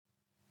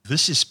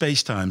This is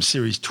Spacetime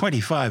Series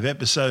 25,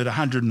 Episode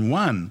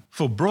 101,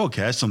 for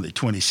broadcast on the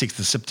 26th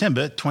of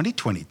September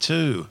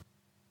 2022.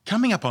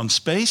 Coming up on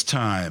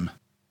Spacetime,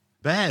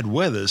 bad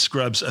weather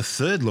scrubs a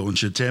third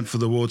launch attempt for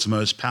the world's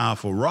most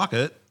powerful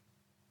rocket,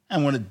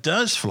 and when it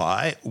does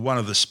fly, one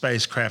of the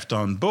spacecraft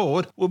on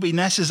board will be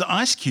NASA's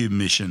IceCube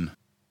mission.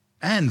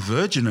 And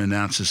Virgin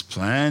announces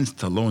plans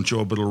to launch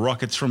orbital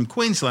rockets from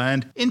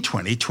Queensland in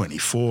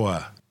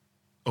 2024.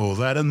 All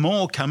that and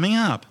more coming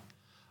up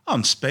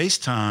on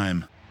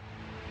Spacetime.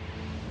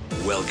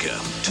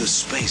 Welcome to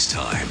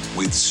Spacetime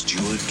with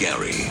Stuart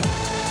Gary.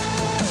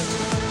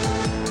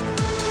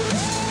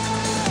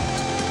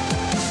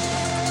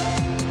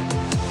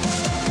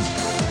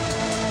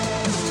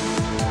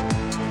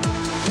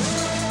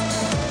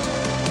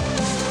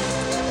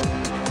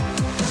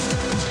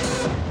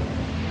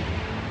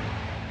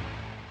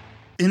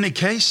 In the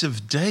case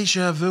of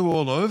deja vu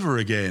all over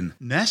again,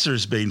 NASA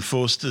has been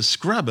forced to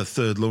scrub a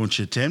third launch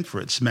attempt for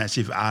its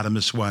massive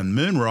Artemis 1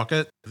 moon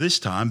rocket, this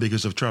time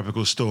because of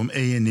Tropical Storm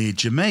Ian near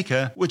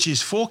Jamaica, which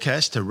is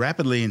forecast to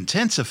rapidly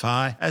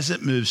intensify as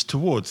it moves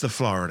towards the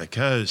Florida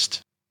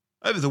coast.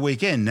 Over the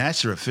weekend,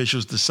 NASA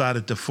officials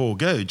decided to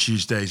forego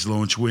Tuesday's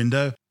launch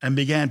window and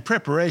began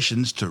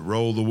preparations to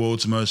roll the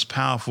world's most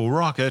powerful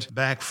rocket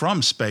back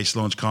from Space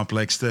Launch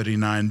Complex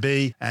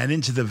 39B and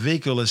into the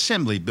Vehicle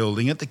Assembly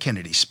Building at the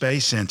Kennedy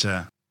Space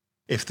Center.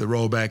 If the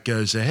rollback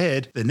goes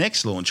ahead, the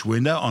next launch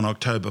window on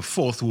October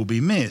 4th will be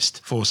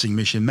missed, forcing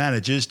mission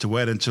managers to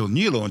wait until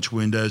new launch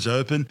windows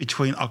open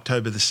between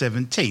October the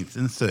 17th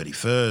and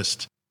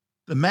 31st.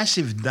 The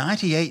massive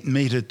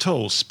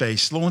 98-metre-tall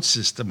Space Launch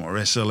System, or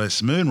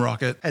SLS moon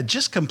rocket, had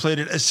just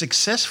completed a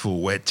successful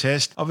wet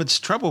test of its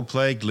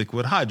trouble-plagued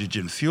liquid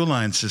hydrogen fuel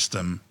line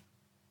system.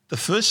 The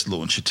first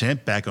launch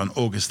attempt back on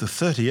August the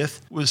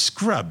 30th was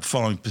scrubbed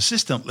following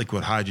persistent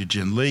liquid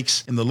hydrogen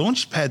leaks in the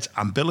launch pad's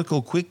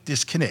umbilical quick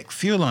disconnect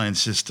fuel line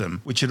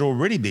system, which had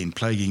already been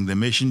plaguing the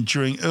mission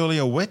during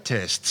earlier wet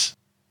tests.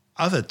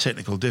 Other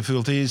technical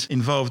difficulties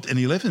involved an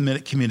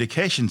 11-minute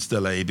communications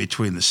delay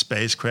between the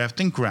spacecraft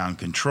and ground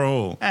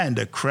control, and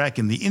a crack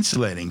in the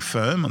insulating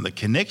foam on the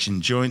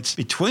connection joints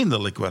between the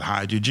liquid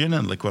hydrogen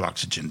and liquid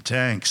oxygen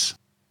tanks.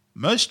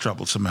 Most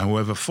troublesome,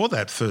 however, for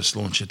that first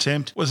launch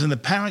attempt was an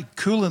apparent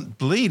coolant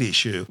bleed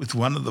issue with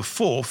one of the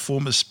four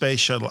former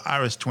Space Shuttle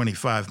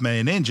RS-25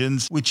 main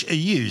engines which are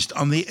used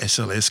on the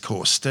SLS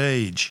core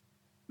stage.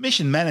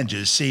 Mission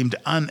managers seemed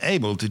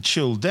unable to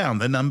chill down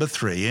the number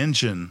 3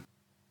 engine.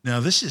 Now,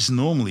 this is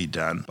normally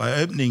done by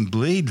opening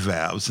bleed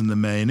valves in the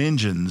main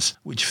engines,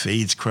 which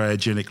feeds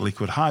cryogenic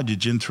liquid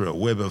hydrogen through a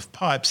web of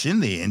pipes in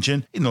the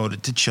engine in order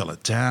to chill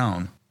it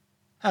down.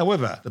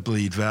 However, the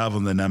bleed valve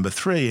on the number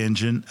 3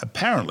 engine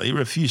apparently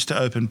refused to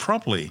open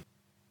properly.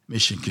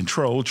 Mission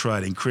Control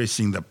tried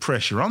increasing the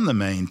pressure on the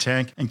main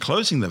tank and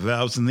closing the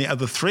valves in the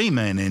other 3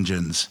 main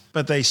engines,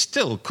 but they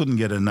still couldn't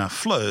get enough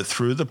flow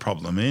through the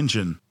problem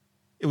engine.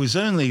 It was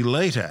only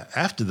later,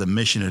 after the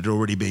mission had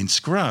already been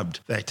scrubbed,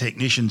 that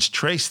technicians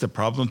traced the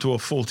problem to a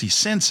faulty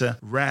sensor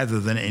rather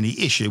than any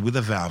issue with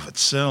the valve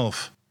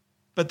itself.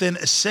 But then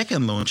a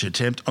second launch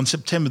attempt on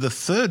September the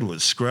 3rd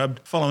was scrubbed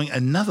following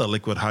another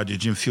liquid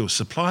hydrogen fuel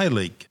supply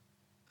leak.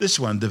 This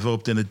one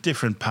developed in a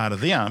different part of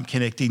the arm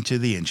connecting to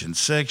the engine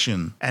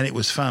section, and it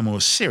was far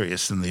more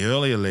serious than the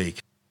earlier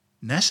leak.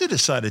 NASA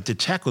decided to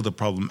tackle the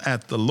problem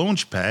at the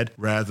launch pad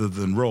rather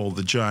than roll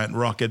the giant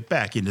rocket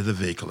back into the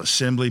Vehicle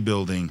Assembly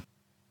Building.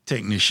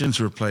 Technicians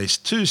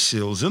replaced 2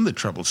 seals in the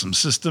troublesome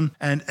system,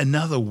 and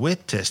another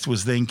wet test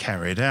was then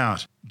carried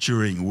out,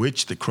 during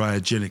which the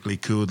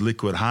cryogenically cooled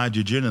liquid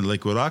hydrogen and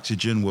liquid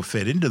oxygen were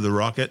fed into the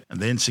rocket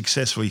and then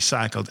successfully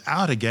cycled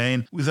out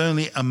again, with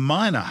only a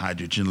minor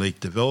hydrogen leak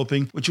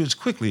developing, which was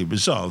quickly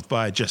resolved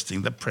by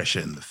adjusting the pressure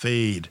in the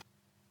feed.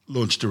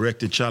 Launch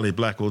Director Charlie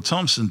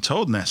Blackwell-Thompson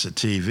told NASA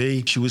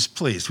TV she was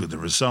pleased with the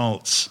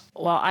results.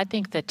 Well, I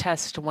think the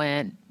test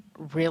went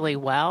really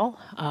well.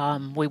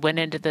 We went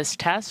into this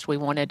test. We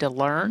wanted to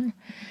learn.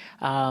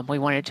 We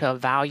wanted to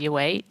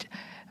evaluate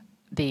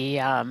the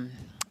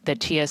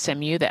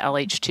TSMU, the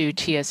LH2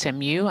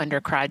 TSMU under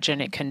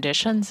cryogenic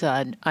conditions,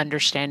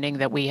 understanding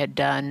that we had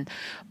done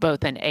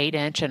both an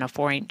 8-inch and a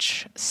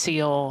 4-inch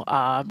seal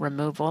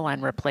removal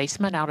and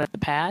replacement out of the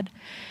pad.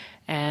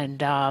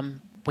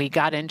 And we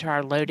got into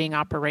our loading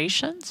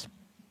operations.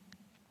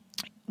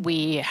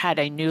 We had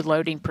a new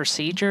loading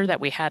procedure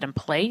that we had in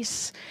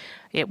place.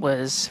 It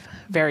was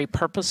very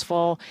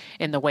purposeful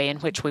in the way in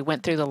which we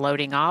went through the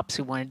loading ops.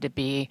 We wanted to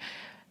be,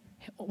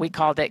 we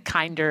called it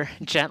kinder,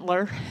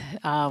 gentler,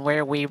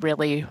 where we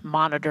really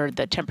monitored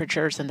the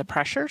temperatures and the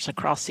pressures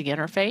across the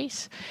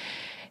interface.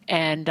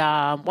 And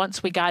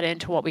once we got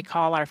into what we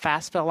call our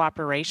fast fill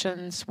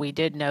operations, we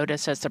did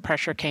notice as the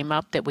pressure came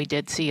up that we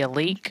did see a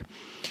leak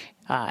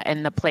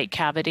in the plate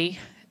cavity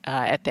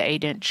at the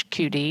 8-inch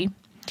QD.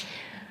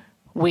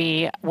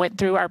 We went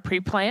through our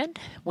pre-plan.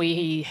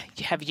 We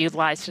have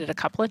utilized it a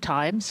couple of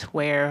times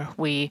where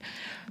we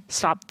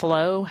stop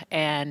flow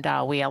and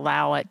we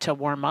allow it to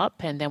warm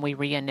up and then we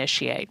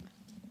reinitiate.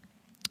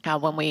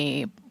 When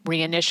we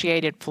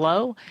reinitiated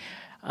flow,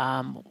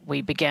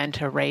 We began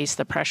to raise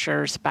the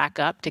pressures back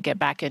up to get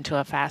back into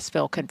a fast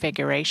fill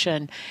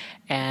configuration,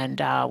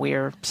 and we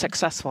were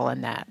successful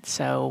in that.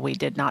 So we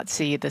did not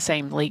see the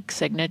same leak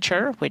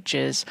signature, which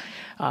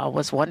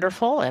was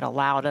wonderful. It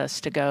allowed us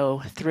to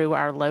go through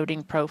our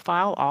loading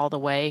profile all the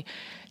way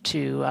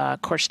to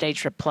core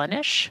stage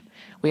replenish.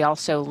 We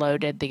also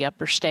loaded the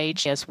upper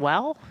stage as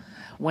well,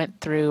 went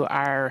through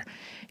our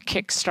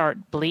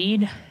kickstart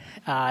bleed,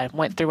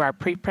 went through our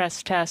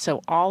pre-press test.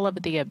 So all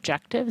of the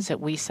objectives that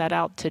we set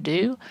out to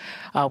do,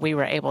 we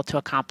were able to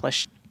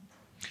accomplish.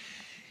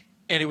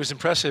 And it was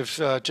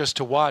impressive just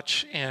to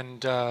watch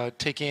and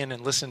take in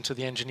and listen to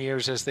the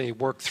engineers as they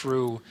work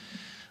through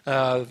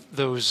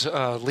those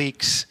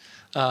leaks.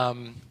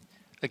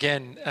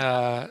 Again,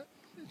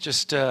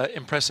 just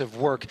impressive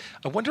work.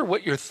 I wonder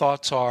what your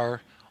thoughts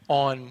are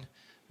on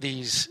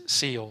these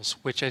seals,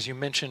 which, as you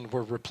mentioned,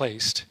 were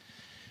replaced.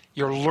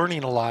 You're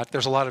learning a lot.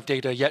 There's a lot of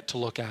data yet to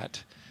look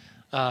at.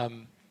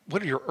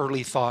 What are your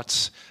early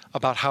thoughts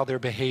about how they're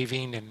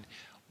behaving and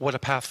what a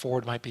path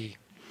forward might be?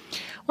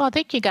 Well, I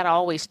think you got to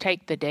always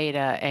take the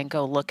data and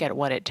go look at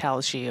what it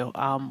tells you.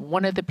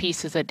 One of the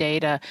pieces of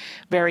data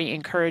very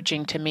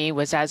encouraging to me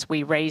was as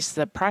we raised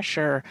the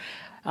pressure,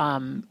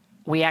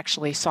 we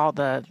actually saw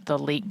the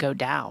leak go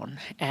down.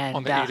 And,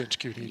 on the 8-inch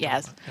QD.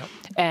 Yes. Yep.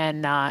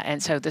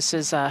 And so this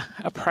is a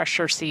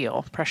pressure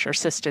seal,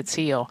 pressure-assisted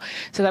seal.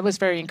 So that was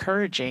very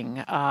encouraging.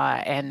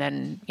 And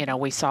then,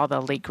 we saw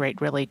the leak rate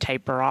really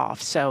taper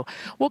off. So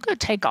we'll go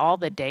take all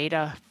the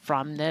data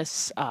from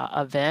this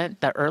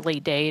event, the early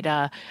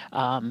data,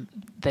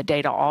 the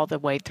data all the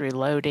way through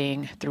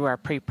loading, through our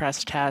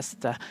pre-press tests.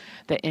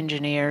 The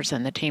engineers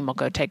and the team will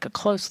go take a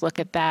close look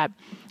at that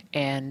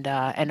and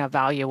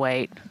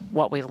evaluate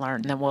what we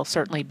learned. And then we'll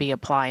certainly be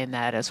applying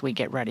that as we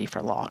get ready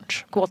for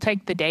launch. We'll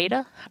take the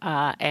data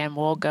and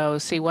we'll go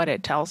see what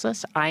it tells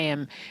us. I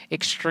am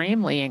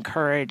extremely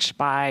encouraged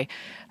by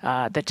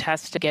the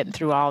test to getting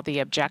through all the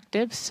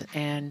objectives,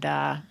 and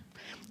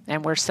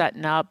we're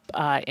setting up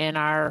in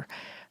our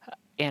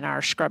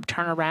scrub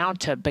turnaround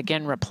to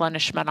begin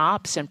replenishment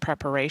ops in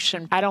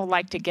preparation. I don't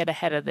like to get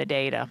ahead of the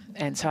data,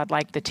 and so I'd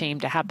like the team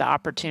to have the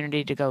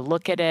opportunity to go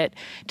look at it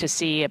to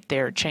see if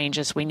there are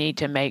changes we need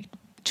to make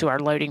to our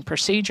loading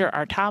procedure,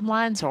 our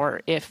timelines,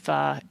 or if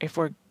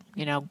we're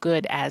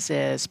good as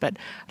is. But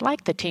I'd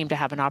like the team to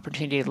have an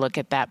opportunity to look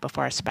at that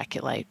before I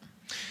speculate.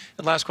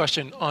 And last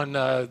question on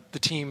the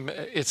team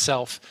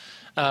itself.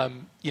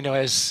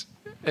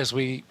 As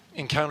we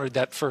encountered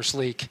that first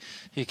leak,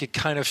 you could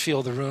kind of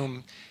feel the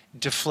room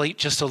deflate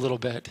just a little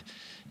bit.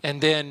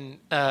 And then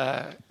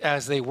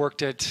as they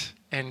worked it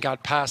and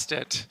got past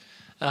it,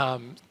 there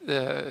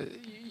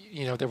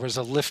was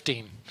a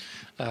lifting,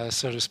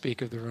 so to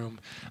speak, of the room.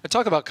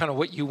 Talk about kind of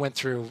what you went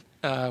through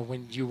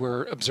when you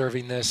were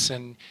observing this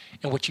and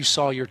what you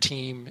saw your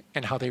team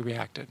and how they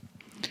reacted.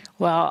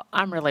 Well,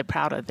 I'm really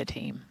proud of the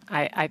team.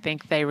 I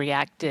think they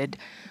reacted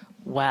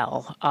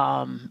well.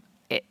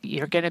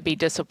 You're going to be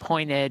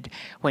disappointed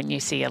when you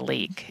see a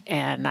leak,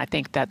 and I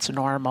think that's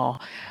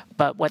normal.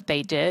 But what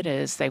they did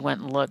is they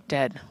went and looked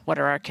at what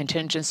are our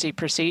contingency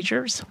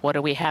procedures, what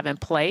do we have in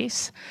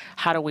place,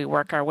 how do we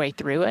work our way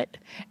through it,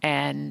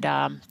 and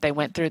they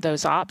went through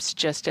those ops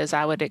just as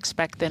I would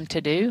expect them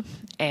to do,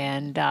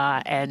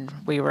 and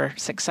we were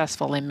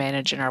successful in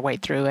managing our way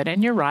through it.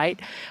 And you're right,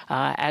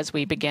 as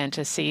we began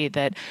to see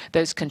that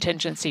those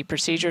contingency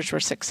procedures were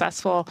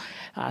successful,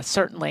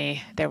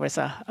 certainly there was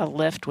a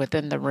lift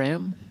within the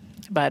room,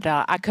 but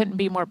I couldn't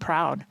be more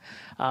proud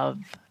of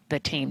the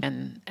team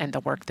and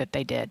the work that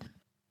they did.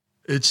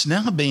 It's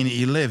now been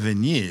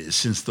 11 years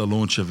since the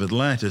launch of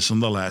Atlantis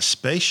on the last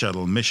space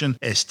shuttle mission,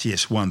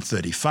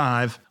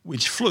 STS-135,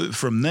 which flew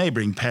from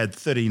neighbouring Pad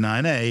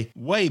 39A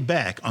way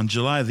back on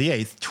July the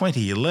 8th,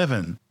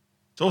 2011.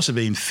 It's also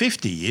been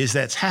 50 years,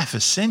 that's half a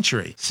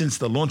century, since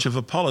the launch of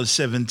Apollo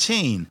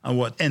 17 on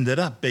what ended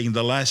up being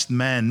the last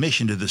manned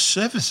mission to the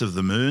surface of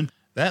the moon.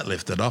 That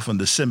lifted off on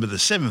December the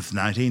 7th,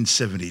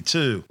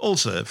 1972,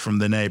 also from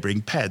the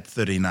neighbouring Pad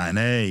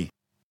 39A.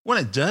 When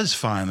it does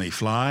finally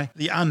fly,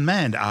 the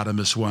unmanned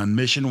Artemis 1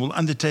 mission will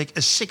undertake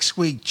a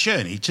 6-week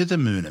journey to the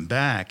moon and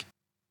back.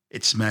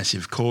 Its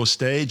massive core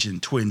stage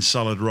and twin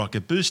solid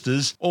rocket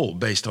boosters, all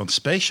based on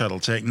space shuttle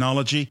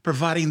technology,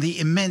 providing the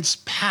immense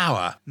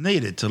power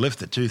needed to lift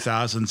the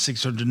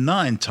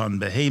 2,609-ton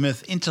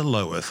behemoth into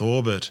low Earth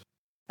orbit.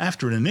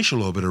 After an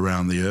initial orbit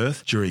around the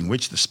Earth, during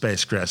which the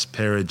spacecraft's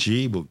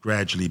perigee will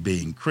gradually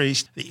be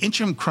increased, the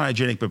interim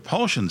cryogenic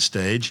propulsion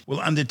stage will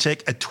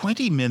undertake a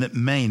 20-minute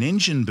main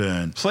engine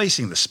burn,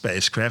 placing the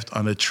spacecraft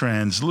on a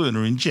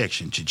translunar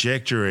injection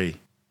trajectory.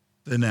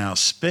 The now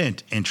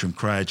spent interim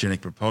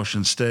cryogenic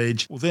propulsion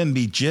stage will then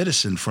be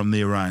jettisoned from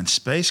the Orion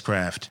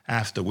spacecraft,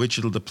 after which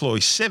it'll deploy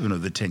 7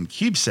 of the 10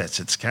 CubeSats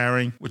it's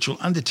carrying, which will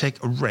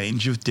undertake a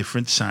range of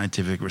different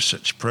scientific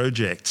research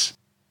projects.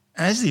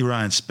 As the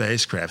Orion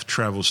spacecraft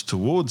travels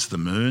towards the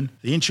moon,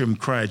 the interim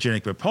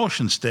cryogenic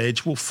propulsion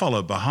stage will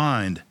follow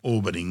behind,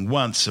 orbiting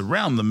once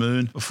around the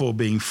moon before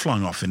being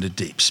flung off into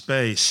deep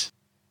space.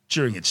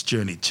 During its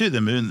journey to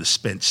the moon, the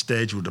spent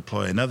stage will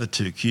deploy another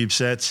 2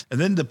 CubeSats and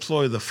then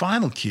deploy the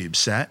final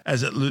CubeSat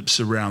as it loops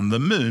around the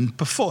moon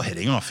before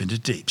heading off into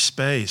deep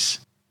space.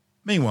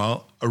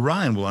 Meanwhile,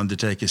 Orion will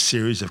undertake a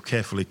series of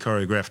carefully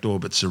choreographed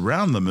orbits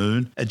around the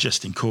moon,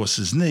 adjusting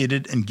courses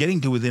needed and getting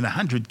to within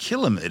 100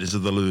 kilometres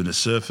of the lunar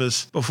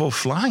surface before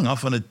flying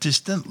off on a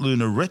distant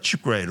lunar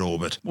retrograde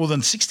orbit, more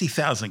than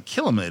 60,000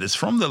 kilometres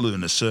from the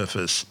lunar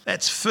surface.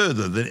 That's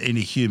further than any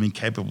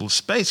human-capable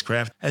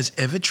spacecraft has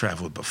ever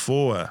travelled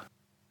before.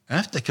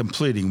 After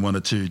completing 1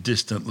 or 2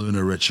 distant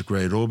lunar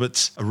retrograde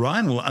orbits,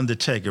 Orion will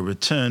undertake a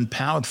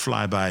return-powered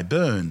flyby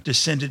burn to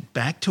send it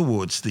back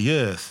towards the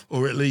Earth,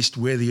 or at least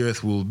where the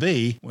Earth will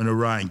be when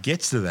Orion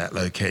gets to that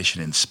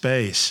location in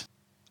space.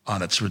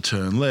 On its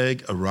return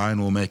leg,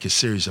 Orion will make a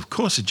series of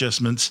course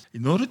adjustments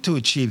in order to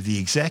achieve the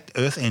exact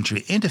Earth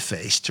entry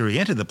interface to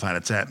re-enter the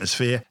planet's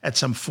atmosphere at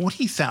some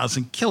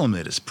 40,000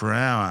 kilometres per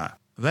hour.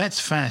 That's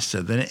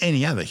faster than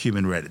any other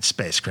human-rated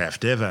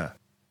spacecraft ever.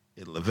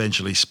 It'll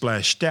eventually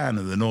splash down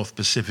in the North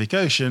Pacific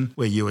Ocean,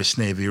 where US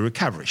Navy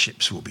recovery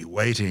ships will be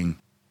waiting.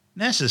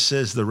 NASA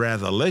says the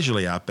rather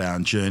leisurely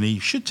outbound journey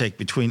should take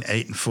between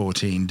 8 and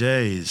 14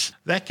 days.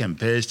 That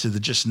compares to the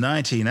just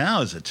 19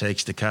 hours it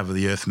takes to cover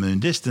the Earth-Moon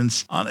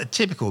distance on a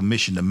typical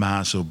mission to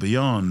Mars or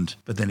beyond.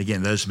 But then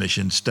again, those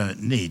missions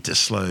don't need to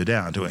slow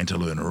down to enter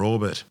lunar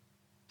orbit.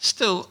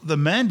 Still, the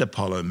manned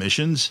Apollo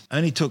missions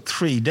only took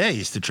 3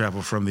 days to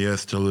travel from the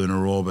Earth to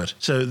lunar orbit,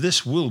 so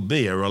this will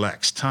be a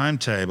relaxed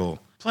timetable.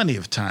 Plenty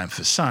of time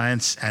for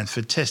science and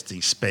for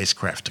testing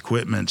spacecraft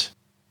equipment.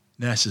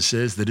 NASA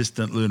says the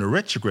distant lunar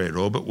retrograde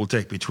orbit will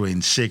take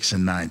between 6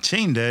 and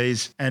 19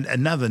 days, and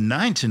another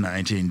 9 to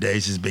 19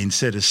 days has been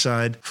set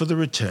aside for the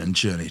return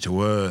journey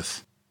to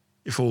Earth.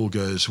 If all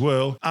goes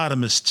well,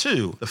 Artemis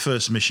II, the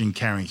first mission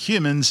carrying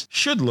humans,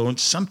 should launch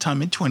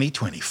sometime in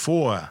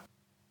 2024.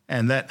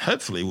 And that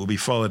hopefully will be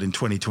followed in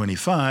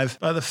 2025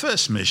 by the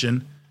first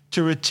mission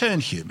to return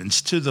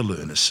humans to the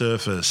lunar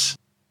surface.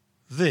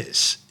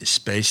 This is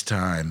Space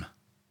Time.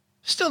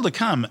 Still to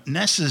come,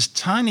 NASA's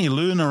tiny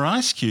lunar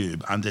ice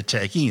cube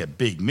undertaking a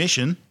big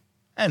mission,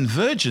 and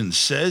Virgin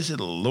says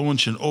it'll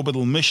launch an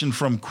orbital mission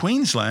from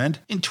Queensland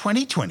in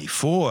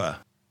 2024.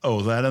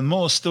 All that and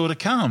more still to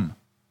come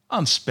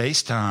on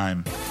Space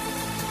Time.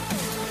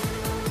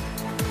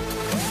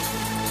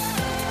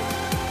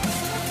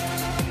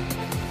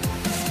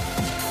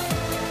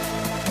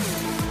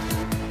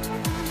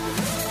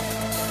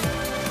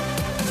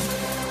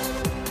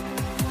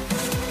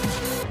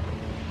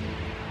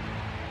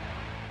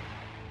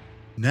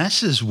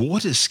 NASA's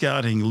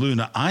water-scouting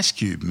lunar ice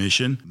cube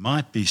mission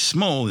might be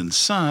small in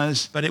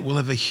size, but it will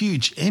have a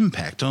huge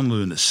impact on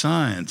lunar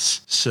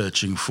science,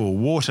 searching for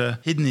water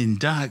hidden in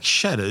dark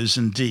shadows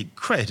and deep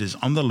craters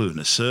on the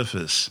lunar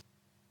surface.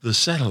 The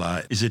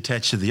satellite is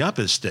attached to the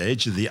upper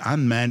stage of the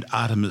unmanned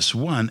Artemis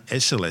I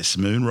SLS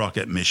moon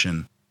rocket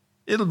mission.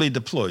 It'll be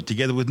deployed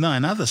together with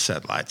 9 other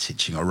satellites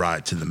hitching a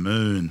ride to the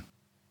moon.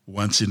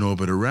 Once in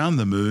orbit around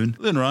the moon,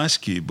 Lunar Ice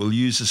Cube will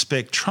use a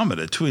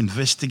spectrometer to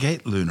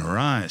investigate lunar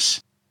ice.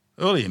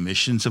 Earlier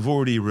missions have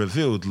already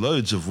revealed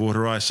loads of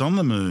water ice on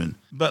the moon,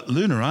 but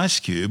Lunar Ice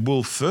Cube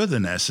will further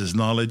NASA's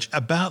knowledge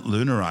about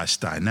lunar ice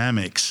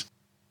dynamics.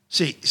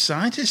 See,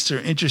 scientists are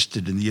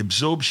interested in the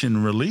absorption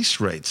and release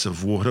rates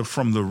of water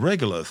from the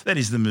regolith, that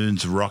is the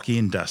moon's rocky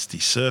and dusty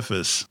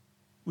surface.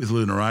 With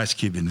Lunar Ice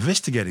Cube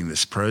investigating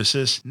this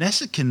process,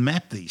 NASA can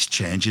map these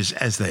changes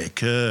as they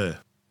occur.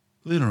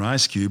 Lunar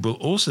Ice Cube will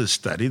also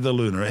study the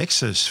lunar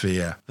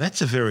exosphere.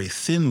 That's a very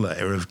thin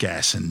layer of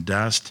gas and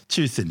dust,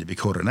 too thin to be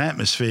called an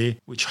atmosphere,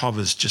 which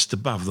hovers just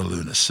above the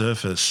lunar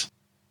surface.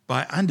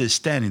 By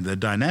understanding the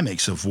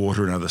dynamics of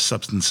water and other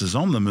substances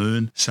on the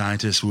moon,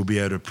 scientists will be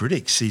able to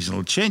predict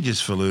seasonal changes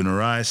for lunar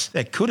ice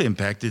that could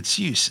impact its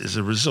use as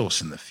a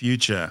resource in the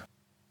future.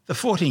 The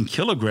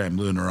 14-kilogram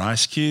Lunar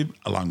Ice Cube,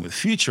 along with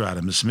future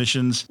Artemis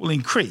missions, will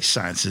increase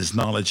science's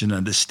knowledge and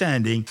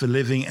understanding for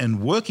living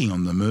and working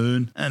on the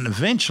moon and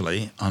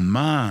eventually on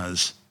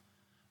Mars.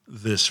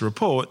 This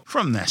report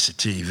from NASA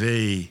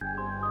TV.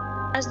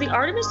 As the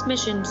Artemis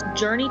missions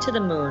journey to the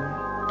moon,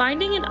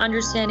 finding and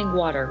understanding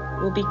water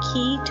will be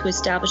key to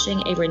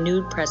establishing a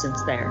renewed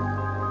presence there.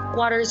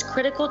 Water is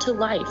critical to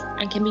life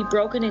and can be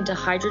broken into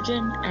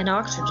hydrogen and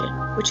oxygen,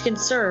 which can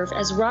serve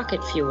as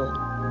rocket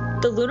fuel.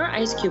 The Lunar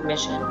Ice Cube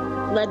mission,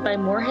 led by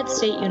Morehead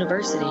State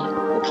University,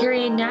 will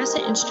carry a NASA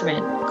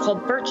instrument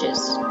called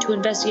Birches to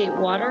investigate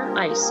water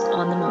ice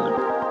on the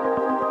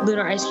moon.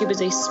 Lunar Ice Cube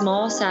is a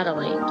small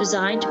satellite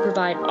designed to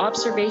provide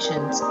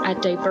observations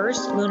at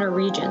diverse lunar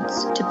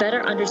regions to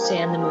better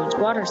understand the moon's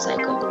water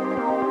cycle.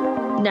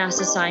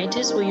 NASA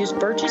scientists will use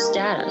Birches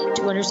data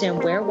to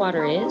understand where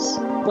water is,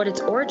 what its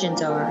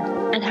origins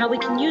are, and how we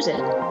can use it.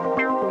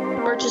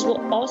 Birches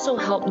will also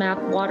help map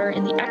water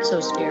in the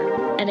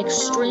exosphere, an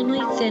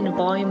extremely thin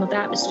volume of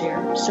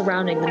atmosphere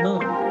surrounding the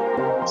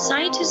moon.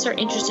 Scientists are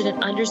interested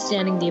in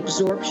understanding the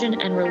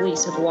absorption and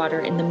release of water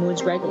in the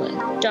moon's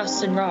regolith,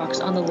 dust and rocks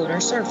on the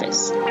lunar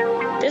surface.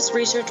 This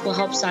research will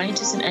help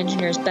scientists and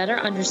engineers better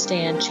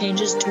understand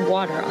changes to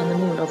water on the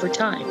moon over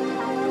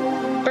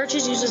time.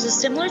 Birches uses a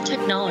similar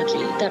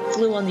technology that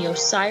flew on the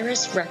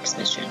OSIRIS-REx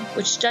mission,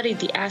 which studied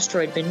the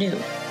asteroid Bennu.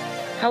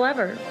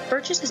 However,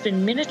 Birches has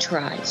been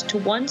miniaturized to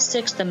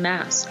 1/6 the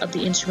mass of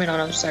the instrument on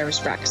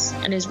OSIRIS-REx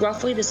and is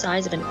roughly the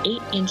size of an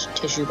 8-inch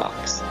tissue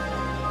box.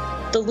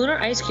 The Lunar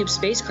IceCube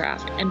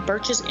spacecraft and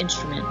Birches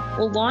instrument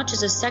will launch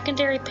as a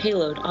secondary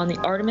payload on the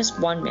Artemis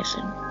 1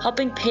 mission,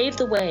 helping pave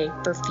the way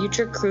for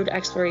future crewed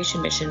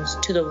exploration missions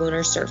to the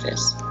lunar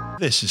surface.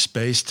 This is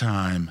Space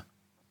Time.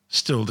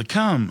 Still to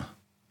come,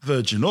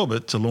 Virgin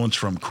Orbit to launch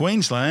from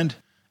Queensland,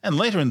 and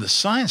later in the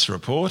science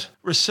report,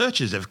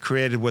 researchers have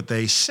created what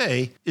they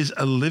say is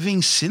a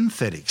living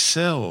synthetic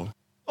cell.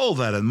 All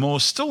that and more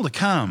still to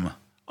come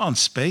on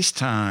Space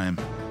Time.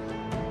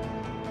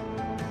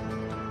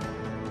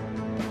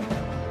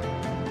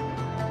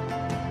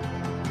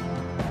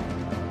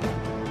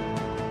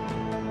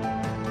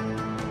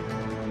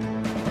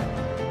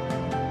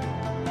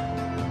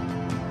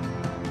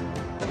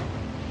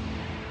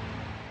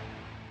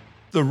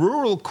 The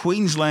rural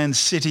Queensland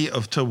city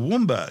of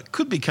Toowoomba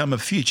could become a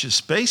future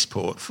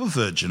spaceport for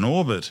Virgin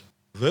Orbit.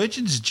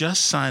 Virgin's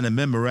just signed a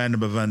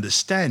memorandum of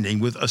understanding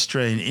with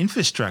Australian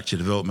infrastructure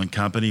development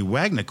company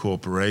Wagner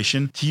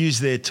Corporation to use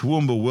their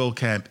Toowoomba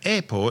Wellcamp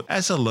Airport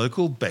as a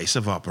local base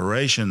of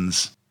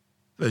operations.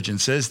 Virgin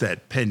says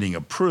that, pending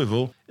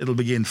approval, it'll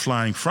begin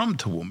flying from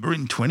Toowoomba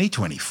in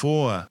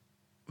 2024.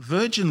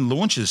 Virgin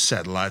launches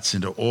satellites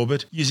into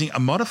orbit using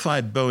a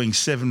modified Boeing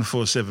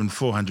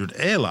 747-400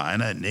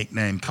 airliner,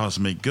 nicknamed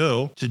Cosmic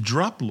Girl, to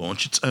drop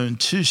launch its own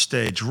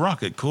two-stage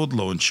rocket called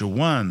Launcher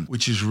 1,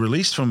 which is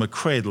released from a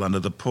cradle under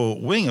the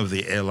port wing of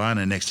the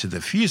airliner next to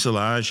the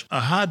fuselage, a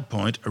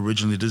hardpoint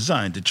originally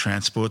designed to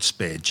transport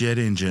spare jet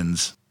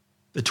engines.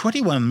 The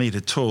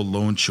 21-metre-tall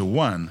Launcher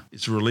 1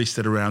 is released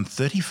at around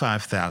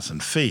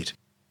 35,000 feet.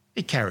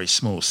 It carries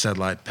small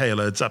satellite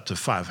payloads up to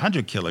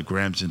 500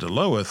 kilograms into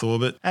low Earth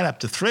orbit and up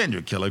to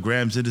 300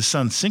 kilograms into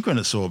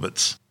sun-synchronous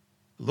orbits.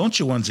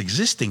 Launcher 1's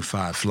existing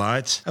 5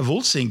 flights have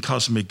all seen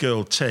Cosmic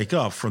Girl take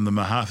off from the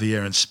Mojave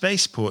Air and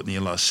Spaceport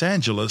near Los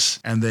Angeles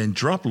and then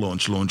drop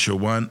launch Launcher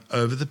 1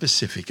 over the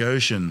Pacific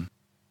Ocean.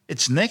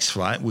 Its next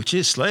flight, which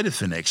is slated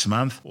for next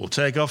month, will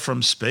take off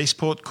from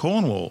Spaceport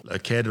Cornwall,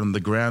 located on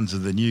the grounds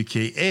of the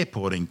Newquay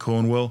Airport in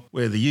Cornwall,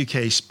 where the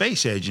UK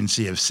Space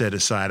Agency have set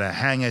aside a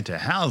hangar to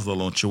house the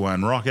Launcher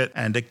 1 rocket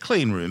and a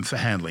clean room for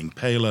handling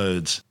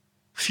payloads.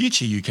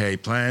 Future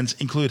UK plans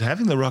include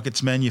having the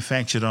rockets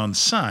manufactured on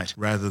site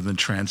rather than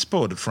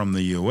transported from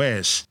the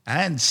US,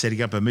 and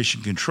setting up a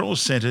mission control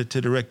centre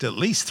to direct at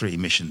least 3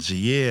 missions a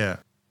year.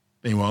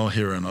 Meanwhile,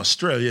 here in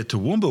Australia,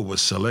 Toowoomba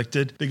was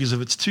selected because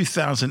of its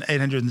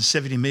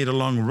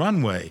 2,870-metre-long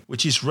runway,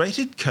 which is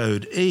rated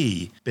Code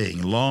E,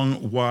 being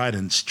long, wide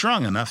and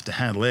strong enough to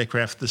handle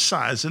aircraft the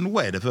size and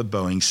weight of a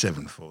Boeing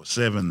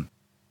 747.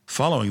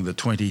 Following the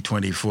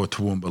 2024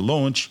 Toowoomba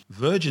launch,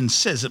 Virgin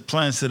says it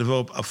plans to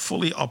develop a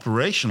fully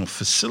operational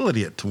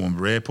facility at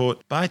Toowoomba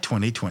Airport by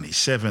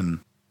 2027.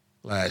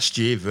 Last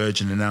year,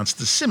 Virgin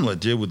announced a similar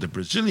deal with the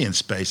Brazilian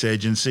Space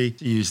Agency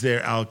to use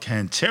their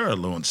Alcantara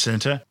Launch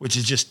Center, which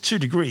is just 2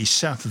 degrees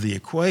south of the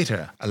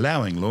equator,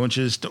 allowing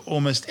launches to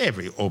almost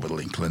every orbital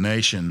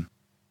inclination.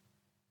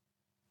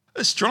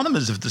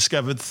 Astronomers have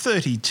discovered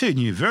 32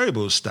 new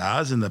variable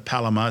stars in the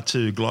Palomar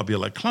 2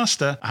 globular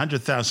cluster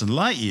 100,000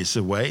 light-years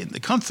away in the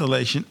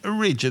constellation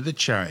Auriga the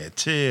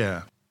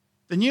Charioteer.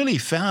 The newly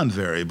found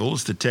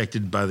variables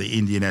detected by the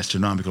Indian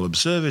Astronomical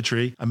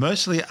Observatory are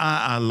mostly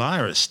RR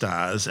Lyra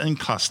stars and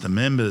cluster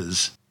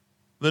members.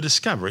 The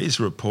discoveries,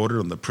 reported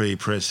on the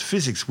pre-press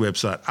physics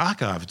website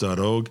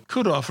archive.org,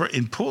 could offer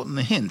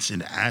important hints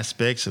into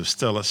aspects of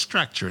stellar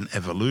structure and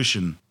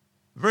evolution.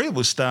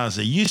 Variable stars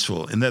are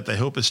useful in that they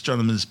help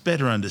astronomers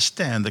better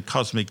understand the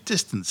cosmic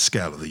distance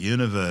scale of the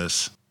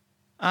universe.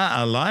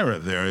 RR Lyra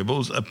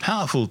variables are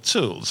powerful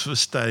tools for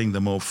studying the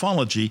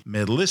morphology,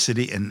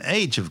 metallicity and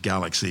age of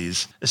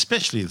galaxies,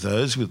 especially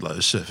those with low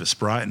surface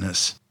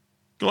brightness.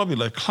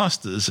 Globular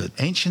clusters are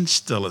ancient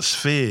stellar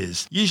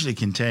spheres, usually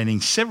containing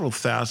several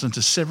thousand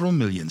to several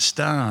million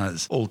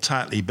stars, all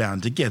tightly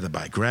bound together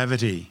by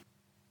gravity.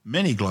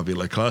 Many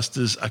globular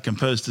clusters are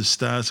composed of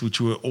stars which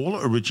were all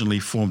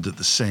originally formed at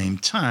the same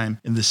time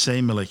in the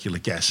same molecular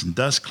gas and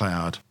dust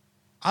cloud.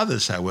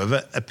 Others,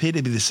 however, appear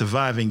to be the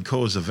surviving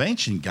cores of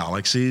ancient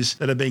galaxies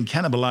that have been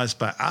cannibalized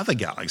by other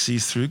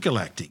galaxies through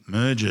galactic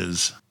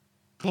mergers.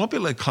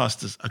 Globular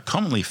clusters are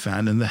commonly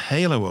found in the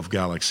halo of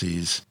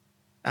galaxies.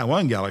 Our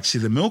own galaxy,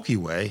 the Milky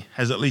Way,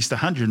 has at least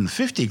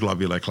 150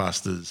 globular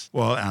clusters,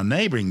 while our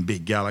neighbouring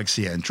big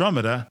galaxy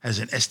Andromeda has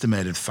an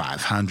estimated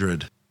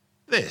 500.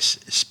 This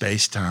is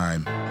Space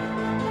Time.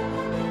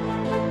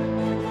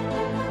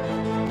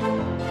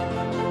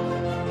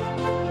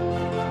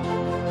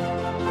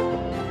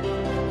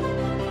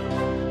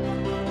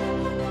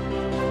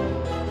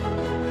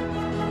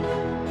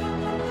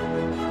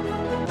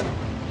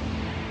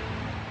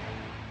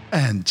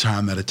 And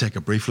time now to take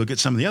a brief look at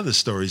some of the other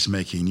stories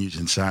making news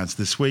in science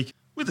this week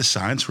with a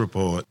science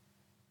report.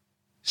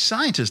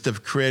 Scientists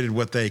have created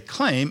what they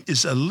claim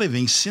is a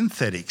living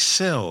synthetic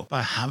cell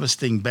by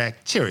harvesting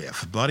bacteria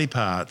for body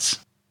parts.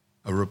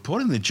 A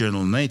report in the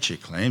journal Nature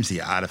claims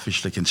the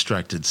artificially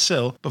constructed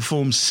cell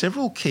performs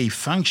several key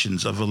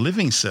functions of a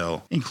living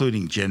cell,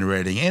 including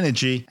generating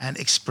energy and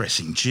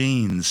expressing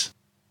genes.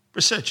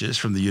 Researchers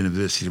from the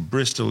University of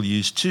Bristol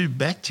used 2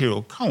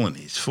 bacterial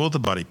colonies for the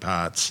body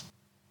parts.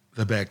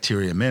 The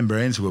bacteria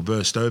membranes were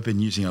burst open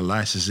using a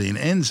lysosine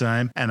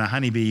enzyme and a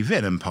honeybee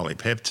venom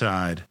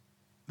polypeptide.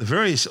 The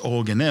various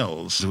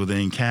organelles were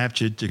then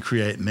captured to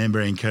create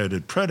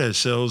membrane-coated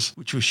protocells,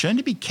 which were shown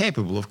to be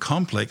capable of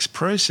complex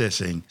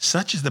processing,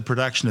 such as the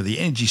production of the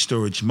energy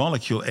storage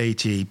molecule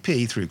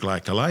ATP through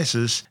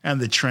glycolysis and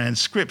the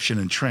transcription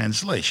and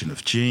translation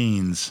of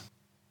genes.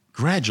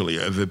 Gradually,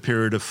 over a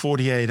period of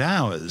 48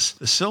 hours,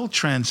 the cell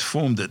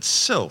transformed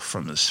itself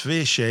from a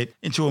sphere shape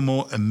into a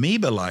more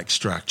amoeba-like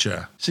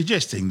structure,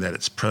 suggesting that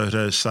its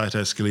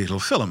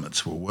proto-cytoskeletal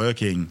filaments were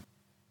working.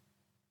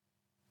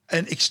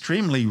 An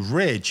extremely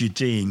rare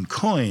Judean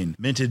coin,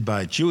 minted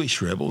by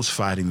Jewish rebels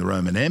fighting the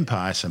Roman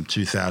Empire some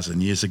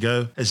 2,000 years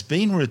ago, has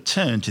been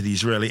returned to the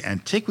Israeli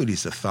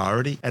Antiquities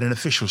Authority at an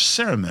official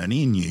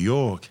ceremony in New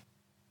York.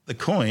 The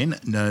coin,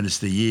 known as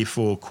the Year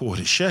 4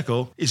 quarter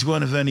shekel, is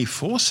one of only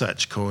 4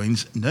 such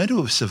coins known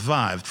to have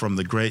survived from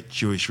the Great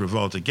Jewish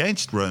Revolt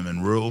against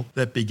Roman rule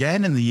that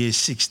began in the year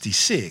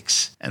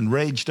 66 and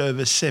raged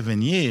over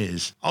 7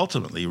 years,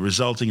 ultimately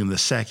resulting in the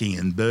sacking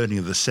and burning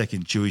of the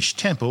Second Jewish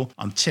Temple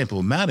on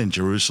Temple Mount in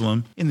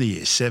Jerusalem in the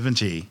year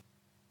 70.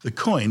 The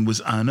coin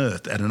was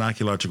unearthed at an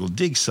archaeological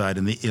dig site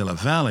in the Ila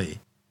Valley,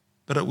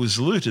 but it was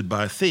looted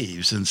by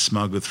thieves and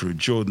smuggled through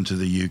Jordan to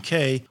the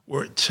UK,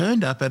 where it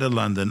turned up at a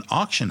London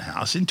auction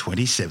house in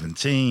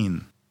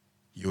 2017.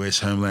 US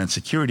Homeland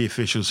Security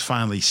officials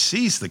finally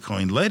seized the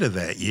coin later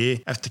that year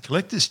after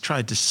collectors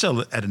tried to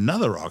sell it at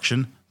another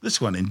auction, this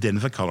one in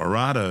Denver,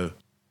 Colorado.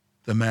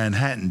 The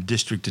Manhattan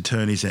District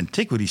Attorney's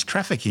Antiquities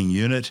Trafficking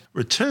Unit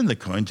returned the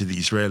coin to the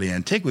Israeli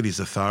Antiquities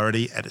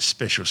Authority at a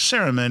special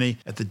ceremony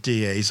at the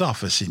DA's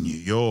office in New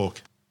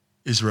York.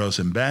 Israel's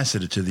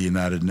ambassador to the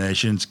United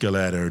Nations,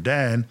 Gilad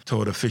Erdan,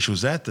 told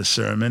officials at the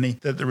ceremony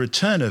that the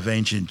return of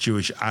ancient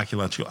Jewish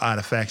archaeological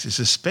artifacts is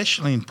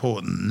especially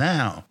important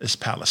now as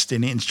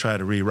Palestinians try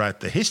to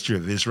rewrite the history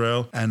of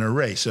Israel and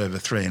erase over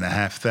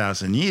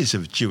 3,500 years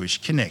of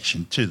Jewish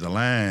connection to the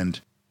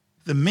land.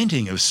 The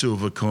minting of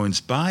silver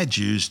coins by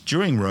Jews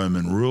during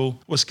Roman rule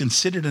was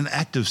considered an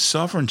act of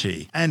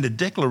sovereignty and a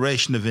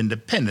declaration of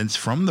independence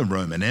from the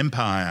Roman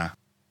Empire.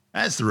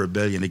 As the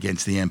rebellion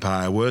against the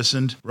empire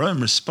worsened, Rome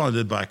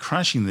responded by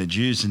crushing the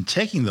Jews and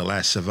taking the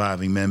last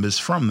surviving members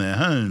from their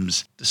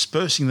homes,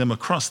 dispersing them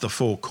across the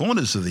 4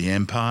 corners of the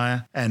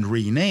empire, and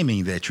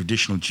renaming their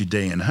traditional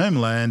Judean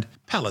homeland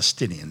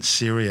Palestinian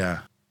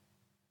Syria.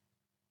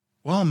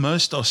 While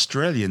most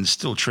Australians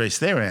still trace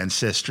their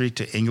ancestry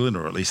to England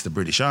or at least the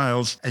British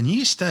Isles, a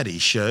new study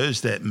shows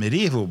that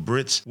medieval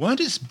Brits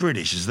weren't as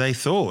British as they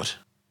thought.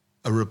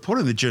 A report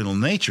in the journal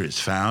Nature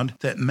has found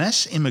that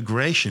mass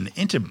immigration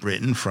into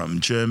Britain from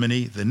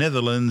Germany, the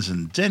Netherlands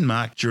and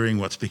Denmark during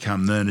what's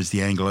become known as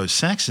the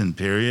Anglo-Saxon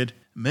period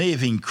may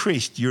have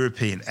increased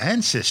European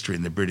ancestry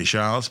in the British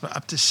Isles by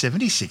up to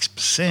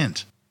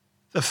 76%.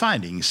 The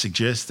findings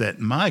suggest that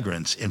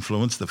migrants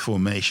influenced the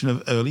formation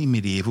of early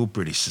medieval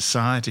British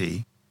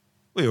society.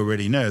 We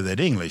already know that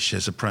English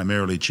has a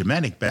primarily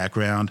Germanic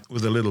background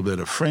with a little bit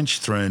of French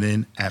thrown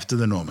in after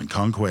the Norman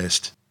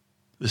conquest.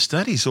 The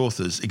study's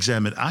authors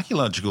examined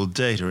archaeological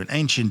data and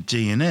ancient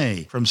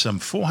DNA from some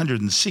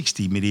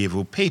 460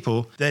 medieval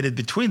people dated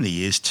between the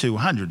years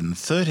 200 and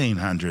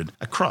 1300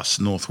 across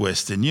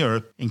northwestern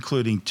Europe,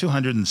 including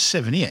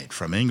 278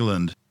 from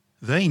England.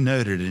 They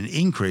noted an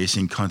increase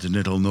in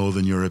continental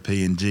northern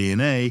European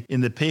DNA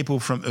in the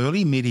people from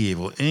early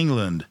medieval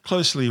England,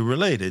 closely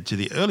related to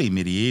the early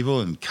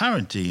medieval and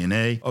current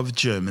DNA of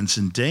Germans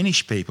and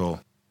Danish people.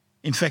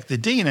 In fact, the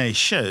DNA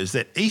shows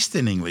that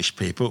Eastern English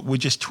people were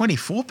just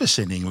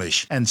 24%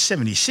 English and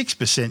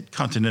 76%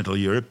 continental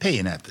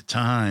European at the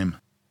time.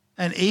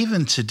 And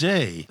even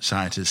today,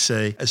 scientists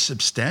say, a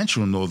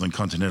substantial northern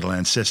continental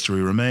ancestry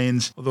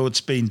remains, although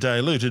it's been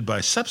diluted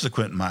by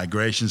subsequent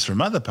migrations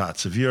from other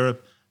parts of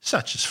Europe,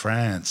 such as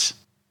France.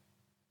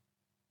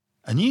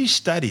 A new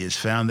study has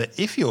found that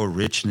if you're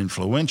rich and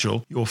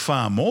influential, you're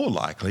far more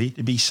likely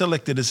to be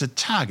selected as a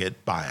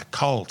target by a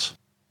cult.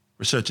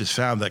 Researchers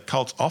found that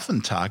cults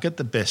often target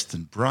the best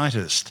and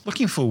brightest,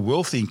 looking for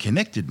wealthy and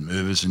connected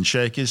movers and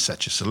shakers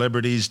such as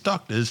celebrities,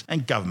 doctors,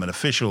 and government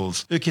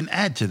officials who can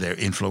add to their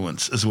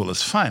influence as well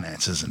as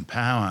finances and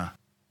power.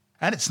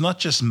 And it's not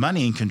just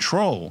money and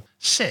control.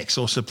 Sex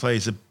also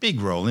plays a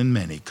big role in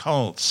many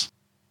cults.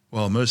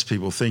 While most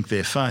people think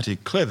they're far too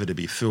clever to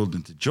be fooled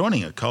into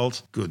joining a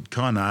cult, good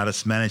con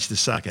artists manage to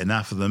suck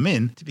enough of them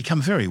in to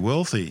become very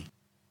wealthy.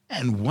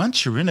 And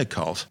once you're in a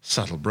cult,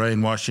 subtle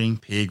brainwashing,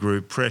 peer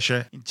group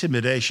pressure,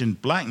 intimidation,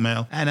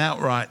 blackmail, and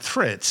outright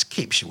threats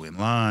keeps you in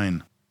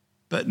line.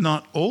 But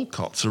not all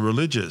cults are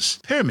religious.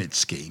 Pyramid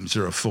schemes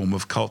are a form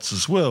of cults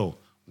as well,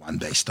 one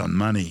based on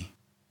money.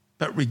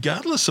 But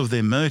regardless of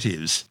their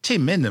motives,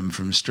 Tim Mendham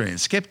from Australian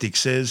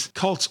Skeptics says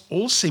cults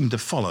all seem to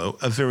follow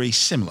a very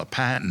similar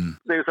pattern.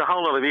 There's a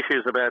whole lot of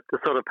issues about the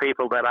sort of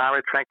people that are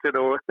attracted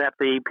or that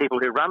the people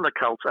who run the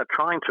cults are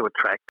trying to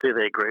attract to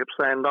their groups.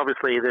 And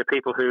obviously the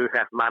people who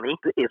have money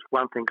is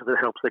one thing because it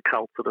helps the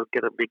cult sort of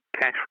get a big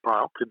cash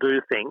pile to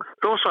do things.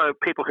 It's also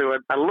people who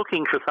are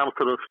looking for some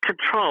sort of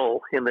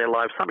control in their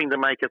life, something to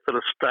make it sort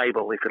of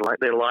stable, if you like,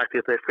 their life,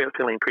 if they're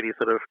feeling pretty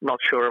sort of not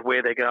sure of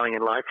where they're going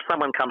in life.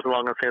 Someone comes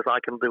along and says,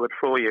 I can do it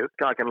for you,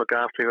 I can look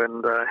after you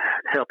and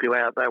help you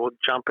out. They will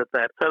jump at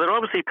that. So there are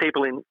obviously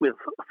people with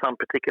some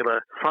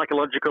particular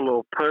psychological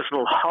or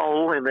personal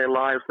hole in their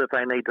lives that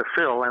they need to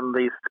fill, and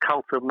these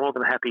cults are more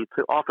than happy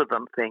to offer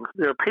them things.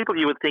 There are people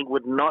you would think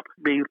would not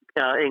be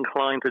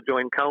inclined to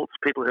join cults,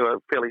 people who are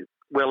fairly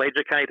well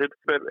educated,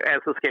 but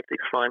as the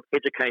skeptics find,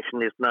 education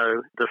is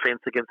no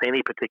defence against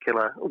any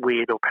particular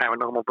weird or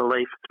paranormal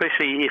belief,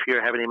 especially if you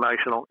have an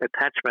emotional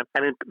attachment.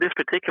 And in this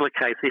particular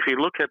case, if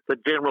you look at the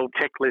general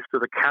checklist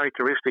of the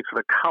characteristics of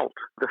a cult,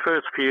 the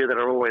first few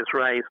that are always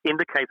raised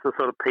indicates the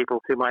sort of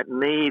people who might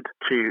need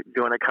to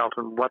join a cult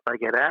and what they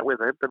get out with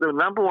it. But the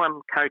number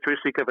one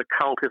characteristic of a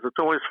cult is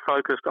it's always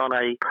focused on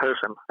a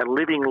person, a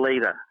living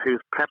leader who's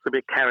perhaps a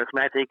bit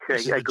charismatic,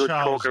 a good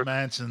Charles talker.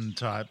 Manson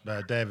type,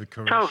 David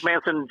Koresh. Charles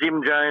Manson, Jim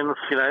Jones,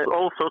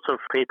 all sorts of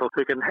people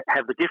who can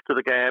have the gift of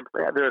the gab.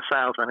 They're a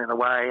salesman in a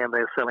way, and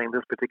they're selling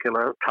this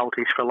particular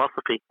cultish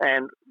philosophy.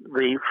 And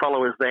the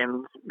followers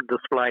then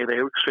display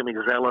their extremely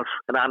zealous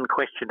and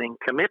unquestioning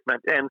commitment.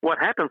 And what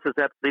happens is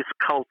that this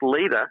cult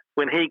leader,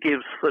 when he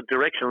gives the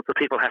directions, the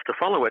people have to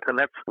follow it. And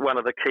that's one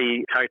of the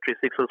key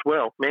characteristics as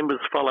well.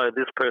 Members follow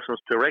this person's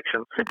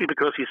direction simply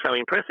because he's so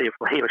impressive.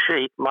 He or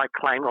she might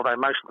claim, although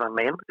most of them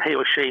men, he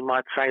or she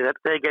might say that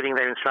they're getting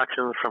their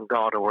instructions from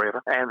God or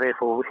wherever, and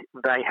therefore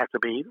they have to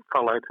be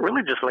followed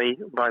religiously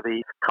by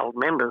the cult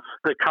members.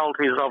 The cult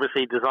is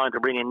obviously designed to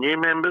bring in new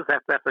members.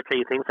 That's the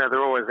key thing. So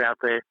they're always out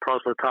there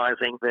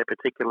proselytizing their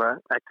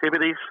particular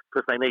activities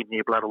because they need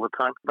new blood all the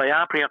time. They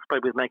are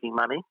preoccupied with making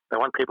money. They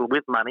want people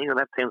with money, and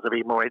that tends to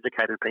be more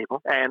educated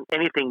people. And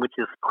anything which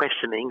is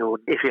questioning, or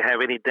if you have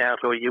any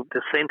doubt or you're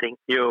dissenting,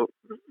 you're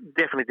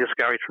definitely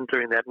discouraged from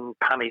doing that and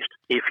punished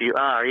if you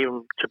are,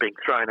 even to being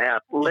thrown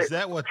out. Is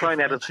that what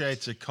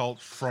differentiates a cult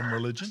from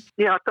religion?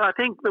 Yeah, I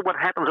think that what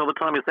happens all the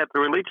time is that the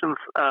religions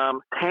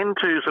tend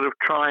to sort of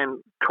try and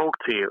talk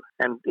to you,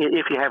 and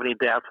if you have any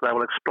doubts, they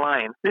will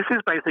explain. This is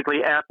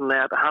basically out and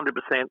out 100%.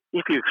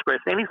 If you express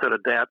any sort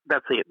of doubt,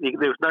 that's it.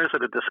 There's no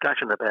sort of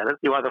discussion about it.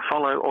 You either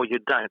follow or you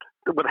don't.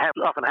 What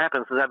often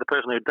happens is that the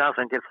person who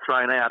doesn't gets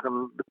thrown out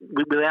and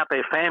without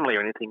their family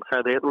or anything,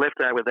 so they're left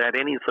out without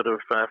any sort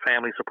of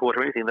family support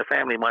or anything. The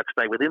family might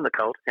stay within the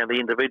cult and the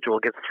individual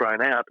gets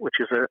thrown out, which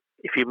is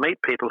if you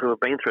meet people who have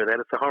been through that,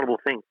 it's a horrible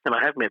thing. And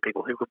I have met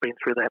people who have been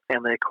through that,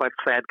 and they're quite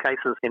sad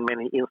cases in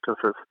many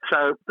instances.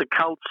 So the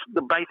cults,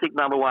 the basic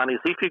number one is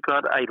if you've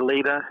got a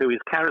leader who is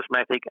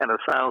charismatic and a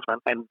salesman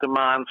and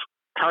demands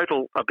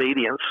total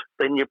obedience,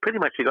 then you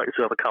got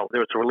yourself a cult.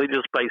 Whether it's a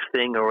religious-based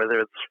thing or whether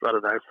it's,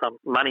 some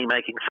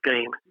money-making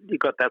scheme, you've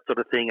got that sort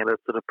of thing, and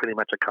it's sort of pretty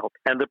much a cult.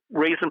 And the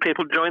reason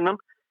people join them,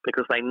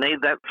 because they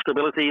need that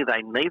stability,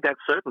 they need that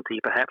certainty,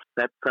 perhaps,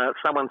 that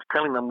someone's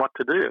telling them what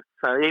to do.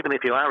 So even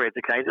if you are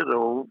educated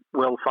or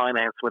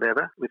well-financed,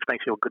 whatever, which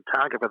makes you a good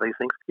target for these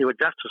things, you are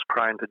just as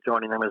prone to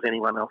joining them as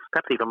anyone else,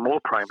 perhaps even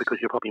more prone because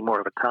you're probably more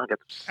of a target.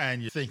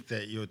 And you think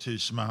that you're too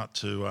smart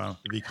to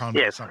be conned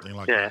by something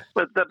like that.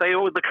 But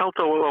the cults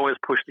always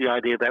push the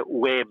idea that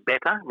we're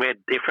better, we're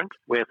different,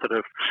 we're sort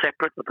of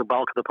separate with the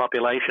bulk of the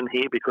population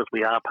here because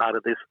we are part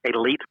of this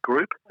elite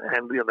group,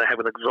 and they have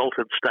an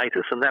exalted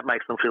status, and that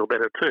makes them feel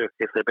better too,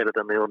 if they're better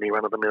than the ordinary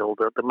run-of-the-mill,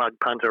 the mug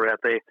punter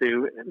out there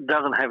who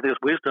doesn't have this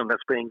wisdom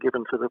that's being given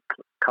to the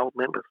cult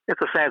members.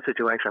 It's a sad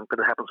situation, but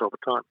it happens all the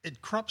time.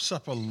 It crops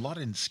up a lot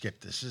in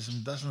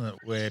skepticism, doesn't it,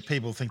 where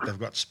people think they've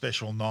got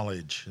special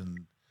knowledge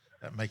and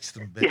that makes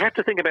them better. You have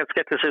to think about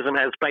skepticism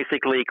as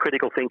basically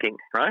critical thinking,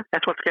 right?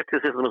 That's what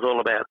skepticism is all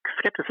about.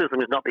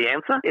 Skepticism is not the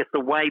answer, it's the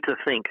way to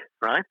think,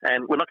 right?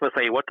 And we're not going to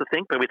tell you what to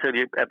think, but we tell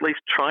you at least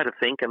try to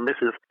think, and this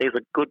is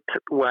a good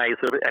way of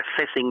sort of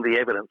assessing the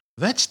evidence.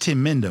 That's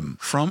Tim Mendham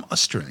from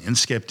Australian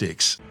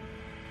Skeptics.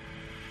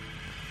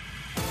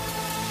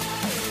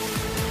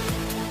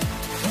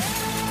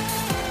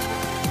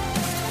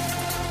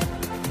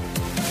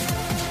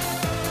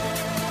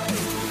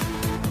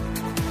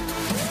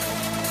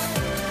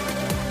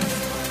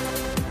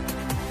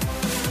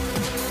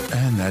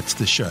 And that's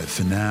the show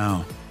for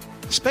now.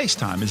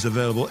 Spacetime is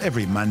available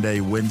every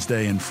Monday,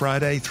 Wednesday and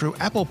Friday through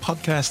Apple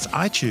Podcasts,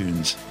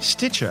 iTunes,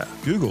 Stitcher,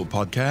 Google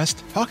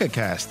Podcast, Pocket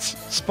Casts,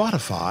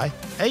 Spotify,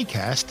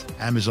 Acast,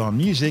 Amazon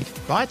Music,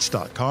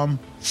 Bytes.com,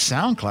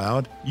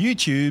 SoundCloud,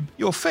 YouTube,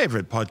 your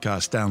favourite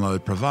podcast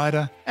download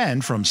provider,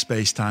 and from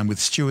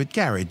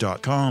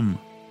spacetimewithstuartgary.com.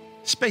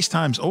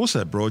 Spacetime's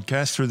also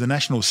broadcast through the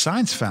National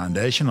Science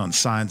Foundation on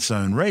Science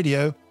Zone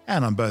Radio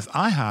and on both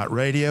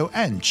iHeartRadio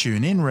and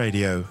TuneIn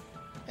Radio.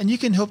 And you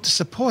can help to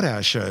support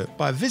our show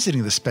by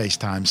visiting the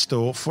Spacetime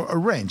store for a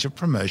range of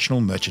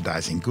promotional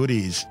merchandising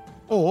goodies.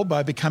 or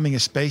by becoming a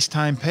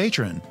Spacetime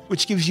patron,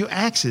 which gives you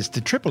access to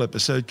triple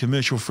episode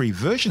commercial-free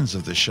versions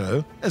of the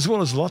show, as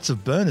well as lots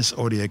of bonus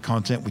audio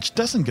content which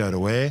doesn't go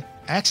to air,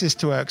 access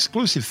to our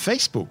exclusive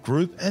Facebook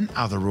group, and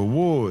other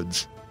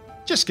rewards.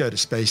 Just go to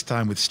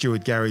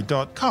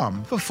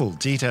spacetimewithstuartgary.com for full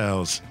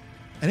details.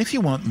 And if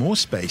you want more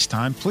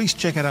Spacetime, please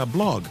check out our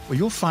blog, where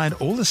you'll find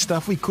all the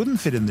stuff we couldn't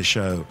fit in the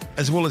show,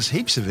 as well as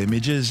heaps of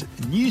images,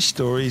 news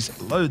stories,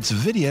 loads of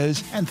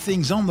videos, and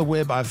things on the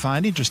web I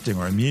find interesting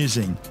or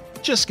amusing.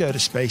 Just go to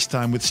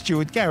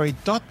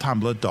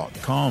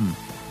spacetimewithstuartgary.tumblr.com.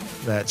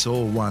 That's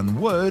all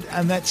one word,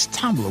 and that's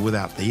Tumblr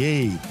without the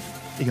E.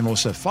 You can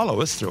also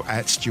follow us through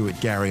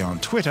 @StuartGary on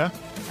Twitter,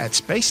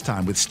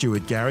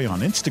 @SpaceTimeWithStuartGary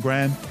on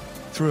Instagram,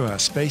 through our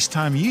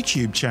Spacetime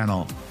YouTube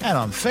channel, and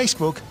on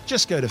Facebook,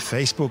 just go to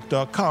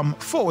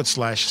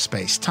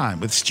facebook.com/Spacetime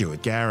with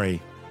Stuart Gary.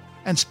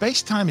 And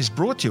Spacetime is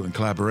brought to you in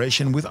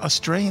collaboration with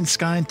Australian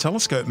Sky and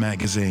Telescope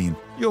magazine,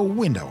 your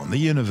window on the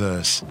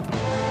universe.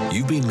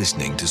 You've been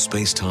listening to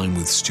Spacetime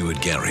with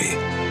Stuart Gary.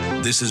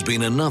 This has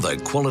been another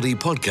quality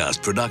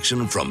podcast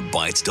production from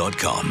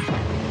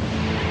Bytes.com.